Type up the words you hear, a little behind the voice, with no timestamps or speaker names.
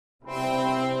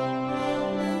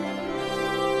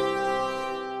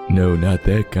No, not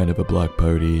that kind of a block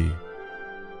party.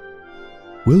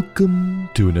 Welcome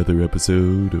to another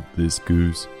episode of This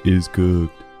Goose is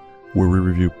Cooked, where we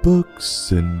review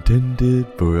books intended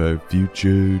for our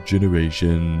future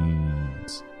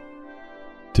generations.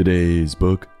 Today's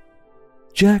book,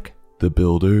 Jack the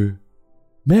Builder,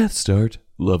 Math Start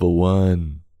Level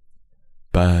 1,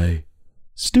 by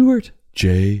Stuart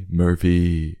J.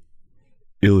 Murphy,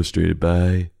 illustrated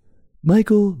by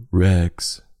Michael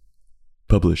Rex,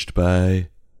 published by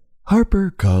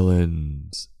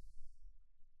HarperCollins.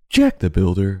 Jack the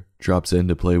Builder drops in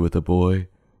to play with a boy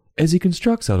as he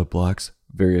constructs out of blocks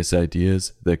various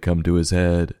ideas that come to his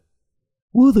head.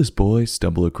 Will this boy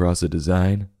stumble across a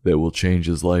design that will change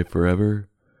his life forever?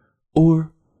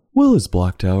 Or will his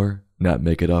block tower not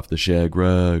make it off the shag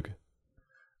rug?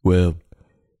 Well,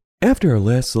 after our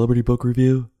last celebrity book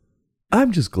review,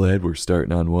 I'm just glad we're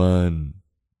starting on one.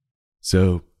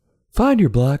 So, find your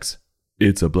blocks.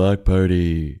 It's a block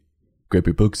party. Grab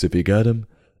your books if you got 'em,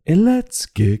 and let's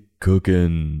get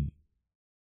cooking.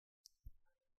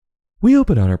 We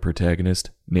open on our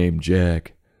protagonist, named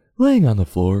Jack, laying on the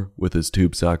floor with his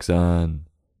tube socks on.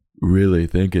 Really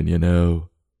thinking, you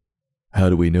know. How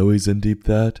do we know he's in deep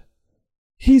thought?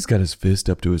 He's got his fist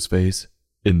up to his face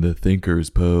in the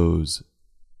thinker's pose.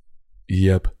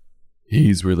 Yep,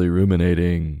 he's really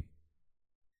ruminating.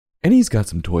 And he's got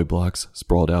some toy blocks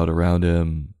sprawled out around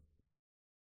him.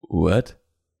 What?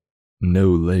 No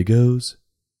Legos?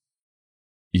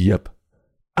 Yep,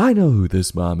 I know who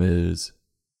this mom is.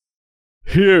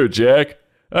 Here, Jack,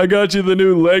 I got you the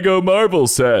new Lego Marvel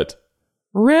set.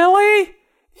 Really?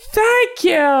 Thank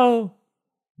you!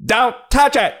 Don't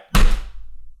touch it!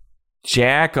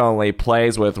 Jack only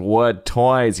plays with wood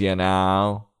toys, you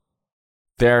know.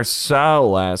 They're so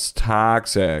less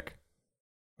toxic.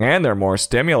 And they're more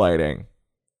stimulating.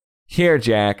 Here,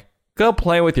 Jack, go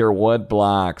play with your wood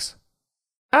blocks.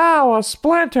 Ow, a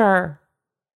splinter!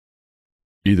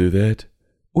 Either that,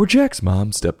 or Jack's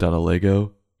mom stepped on a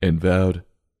Lego and vowed,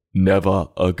 never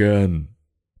again.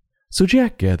 So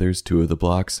Jack gathers two of the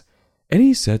blocks, and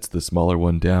he sets the smaller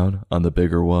one down on the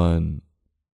bigger one.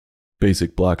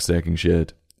 Basic block stacking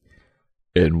shit.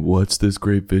 And what's this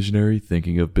great visionary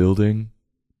thinking of building?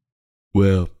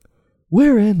 Well,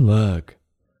 we're in luck.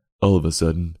 All of a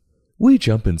sudden, we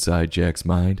jump inside Jack's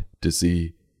mind to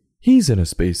see he's in a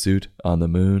spacesuit on the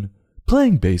moon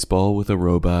playing baseball with a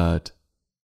robot.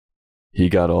 He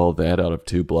got all that out of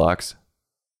 2 blocks?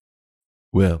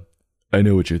 Well, I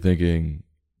know what you're thinking.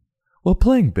 While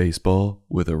playing baseball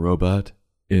with a robot,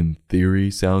 in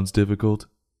theory, sounds difficult,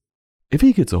 if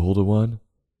he gets a hold of one,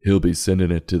 he'll be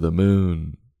sending it to the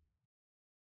moon.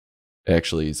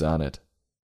 Actually, he's on it.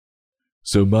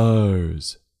 So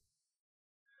Mars.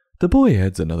 The boy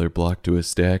adds another block to his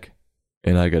stack,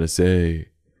 and I gotta say,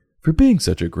 for being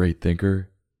such a great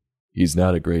thinker, he's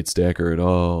not a great stacker at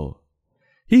all.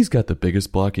 He's got the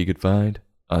biggest block he could find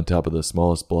on top of the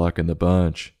smallest block in the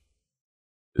bunch.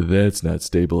 That's not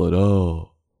stable at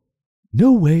all.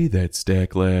 No way that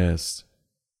stack lasts.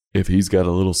 If he's got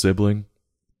a little sibling,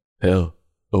 hell,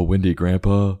 a windy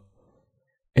grandpa,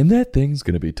 and that thing's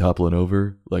gonna be toppling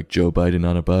over like Joe Biden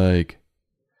on a bike.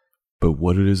 But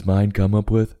what did his mind come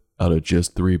up with out of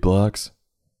just 3 blocks?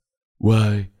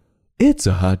 Why, it's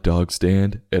a hot dog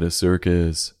stand at a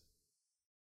circus.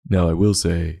 Now I will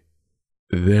say,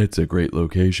 that's a great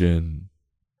location.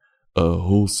 A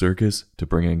whole circus to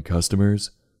bring in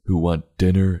customers who want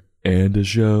dinner and a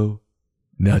show.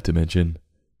 Not to mention,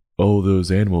 all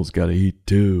those animals gotta eat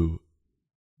too.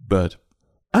 But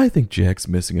I think Jack's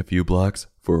missing a few blocks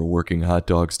for a working hot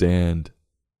dog stand.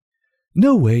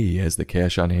 No way he has the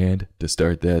cash on hand to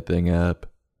start that thing up.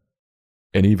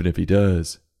 And even if he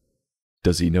does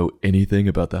he know anything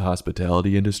about the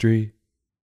hospitality industry?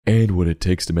 And what it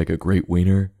takes to make a great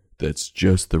wiener that's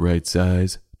just the right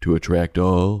size to attract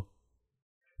all?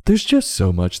 There's just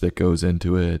so much that goes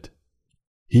into it.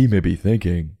 He may be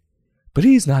thinking, but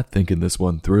he's not thinking this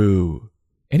one through.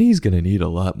 And he's gonna need a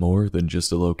lot more than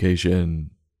just a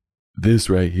location. This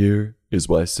right here is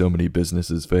why so many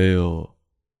businesses fail.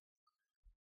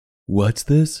 What's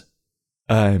this?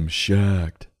 I'm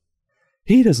shocked.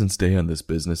 He doesn't stay on this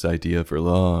business idea for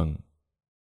long.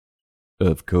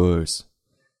 Of course.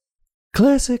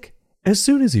 Classic, as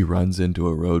soon as he runs into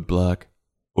a roadblock,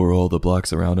 or all the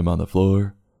blocks around him on the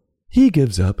floor, he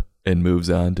gives up and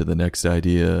moves on to the next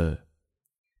idea.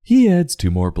 He adds 2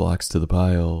 more blocks to the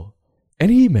pile,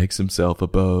 and he makes himself a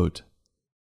boat.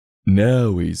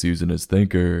 Now he's using his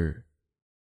thinker.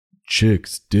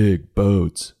 Chicks dig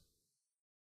boats.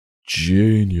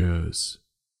 Genius.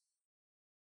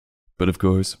 But of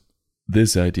course,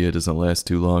 this idea doesn't last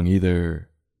too long either.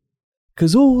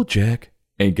 'cause old Jack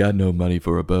ain't got no money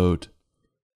for a boat.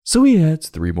 So he adds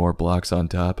 3 more blocks on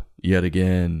top yet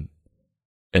again.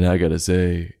 And I gotta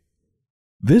say,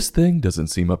 this thing doesn't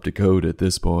seem up to code at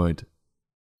this point.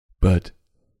 But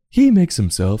he makes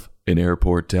himself an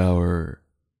airport tower.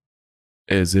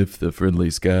 As if the friendly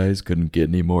skies couldn't get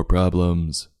any more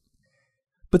problems.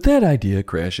 But that idea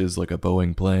crashes like a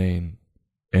Boeing plane,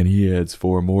 and he adds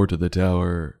 4 more to the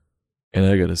tower. And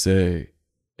I gotta say,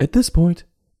 at this point,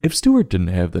 if Stuart didn't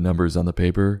have the numbers on the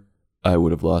paper, I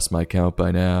would have lost my count by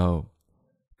now.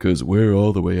 'Cause we're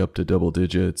all the way up to double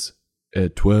digits,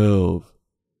 at 12.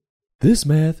 This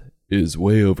math is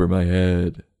way over my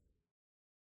head.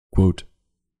 Quote,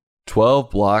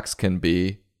 12 blocks can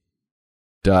be ...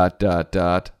 the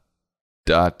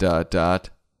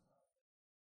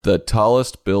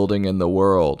tallest building in the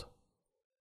world.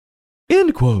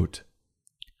 End quote.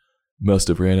 Must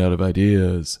have ran out of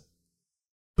ideas.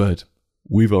 But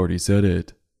we've already said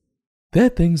it.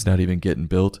 That thing's not even getting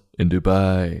built in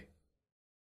Dubai.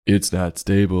 It's not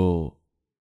stable.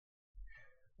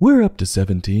 We're up to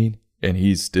 17, and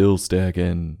he's still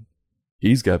stacking.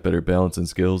 He's got better balancing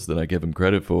skills than I give him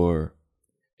credit for.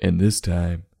 And this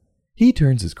time, he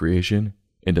turns his creation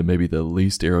into maybe the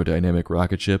least aerodynamic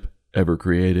rocket ship ever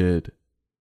created.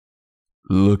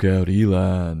 Look out,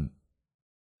 Elon.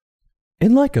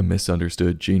 And like a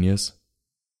misunderstood genius,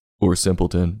 or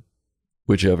simpleton,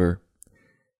 whichever,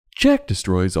 Jack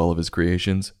destroys all of his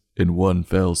creations in one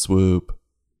fell swoop.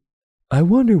 I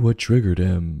wonder what triggered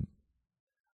him.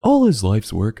 All his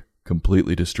life's work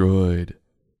completely destroyed,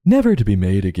 never to be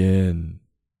made again.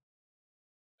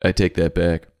 I take that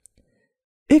back.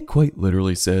 It quite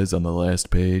literally says on the last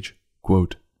page,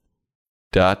 quote, ...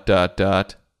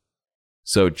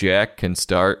 so Jack can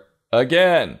start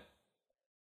again.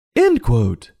 End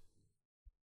quote.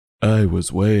 I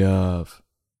was way off.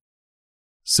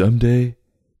 Someday,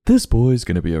 this boy's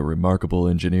gonna be a remarkable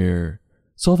engineer,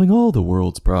 solving all the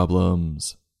world's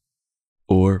problems.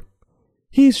 Or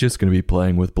he's just gonna be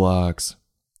playing with blocks.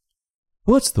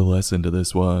 What's the lesson to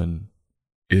this one?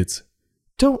 It's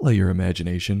don't let your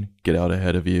imagination get out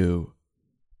ahead of you.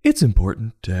 It's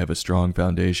important to have a strong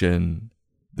foundation.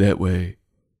 That way,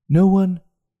 no one,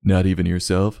 not even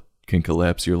yourself, can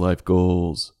collapse your life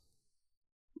goals.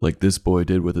 Like this boy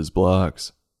did with his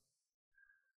blocks.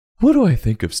 What do I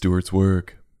think of Stuart's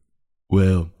work?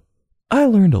 Well, I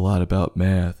learned a lot about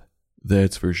math,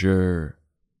 that's for sure.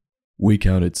 We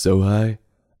counted so high,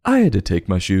 I had to take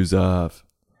my shoes off.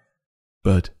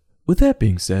 But with that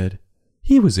being said,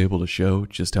 he was able to show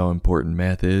just how important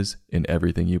math is in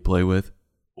everything you play with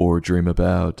or dream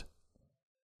about.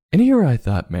 And here I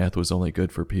thought math was only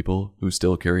good for people who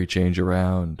still carry change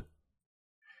around.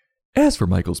 As for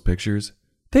Michael's pictures,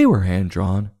 they were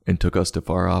hand-drawn and took us to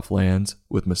far-off lands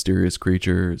with mysterious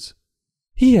creatures.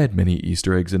 He had many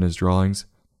Easter eggs in his drawings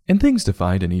and things to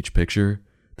find in each picture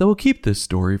that will keep this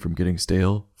story from getting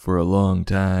stale for a long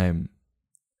time.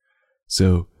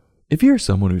 So, if you're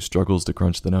someone who struggles to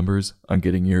crunch the numbers on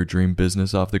getting your dream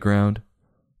business off the ground,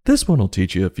 this one will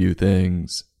teach you a few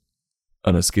things.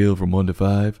 On a scale from 1 to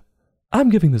 5, I'm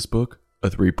giving this book a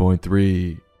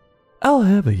 3.3. I'll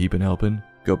have a heapin' helpin'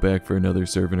 go back for another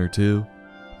serving or two,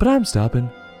 but I'm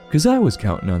stopping because I was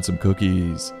counting on some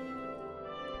cookies.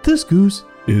 This goose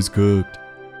is cooked.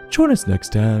 Join us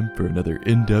next time for another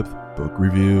in-depth book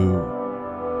review.